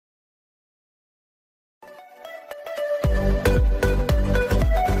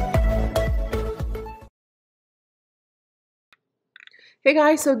Hey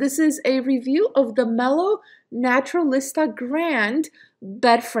guys, so this is a review of the Mellow Naturalista Grand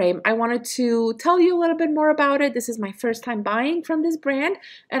bed frame. I wanted to tell you a little bit more about it. This is my first time buying from this brand,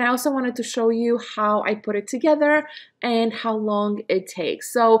 and I also wanted to show you how I put it together and how long it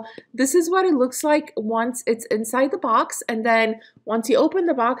takes. So this is what it looks like once it's inside the box, and then once you open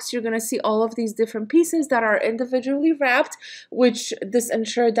the box, you're going to see all of these different pieces that are individually wrapped, which this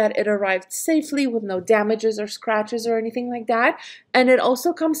ensured that it arrived safely with no damages or scratches or anything like that. And it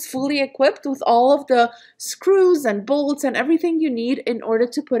also comes fully equipped with all of the screws and bolts and everything you need in order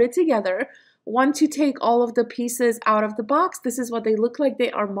to put it together. Once you take all of the pieces out of the box, this is what they look like.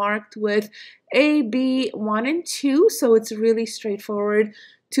 They are marked with A, B, 1, and 2, so it's really straightforward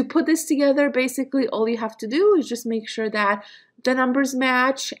to put this together. Basically, all you have to do is just make sure that the numbers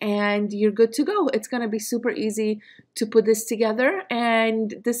match and you're good to go. It's going to be super easy to put this together.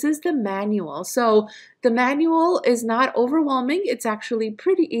 And this is the manual. So the manual is not overwhelming. It's actually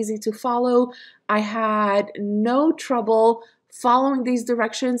pretty easy to follow. I had no trouble following these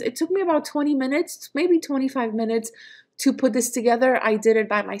directions. It took me about 20 minutes, maybe 25 minutes to put this together. I did it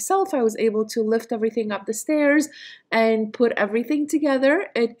by myself. I was able to lift everything up the stairs and put everything together.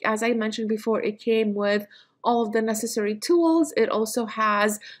 As I mentioned before, it came with all of the necessary tools. It also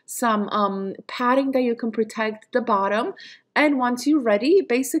has some padding that you can protect the bottom. And once you're ready,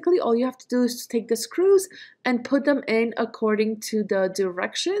 basically all you have to do is to take the screws and put them in according to the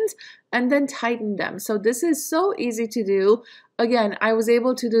directions and then tighten them. So this is so easy to do. Again, I was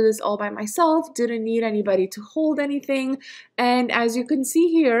able to do this all by myself, didn't need anybody to hold anything. And as you can see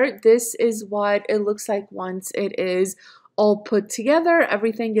here, this is what it looks like once it is all put together.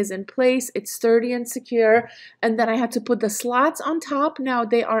 Everything is in place. It's sturdy and secure. And then I had to put the slats on top. Now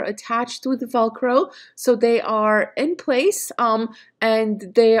they are attached with Velcro, so they are in place, and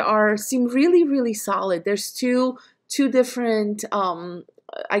they seem really solid. There's two different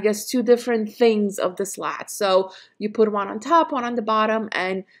I guess two different things of the slats. So you put one on top, one on the bottom,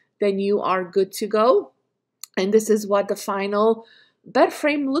 and then you are good to go. And this is what the final bed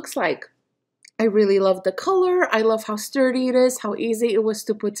frame looks like. I really love the color. I love how sturdy it is, how easy it was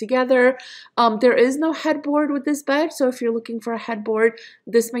to put together. There is no headboard with this bed, so if you're looking for a headboard,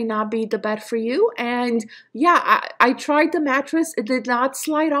 this may not be the bed for you. And yeah, I tried the mattress. It did not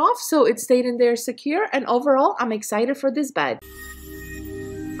slide off, so it stayed in there secure. And overall, I'm excited for this bed.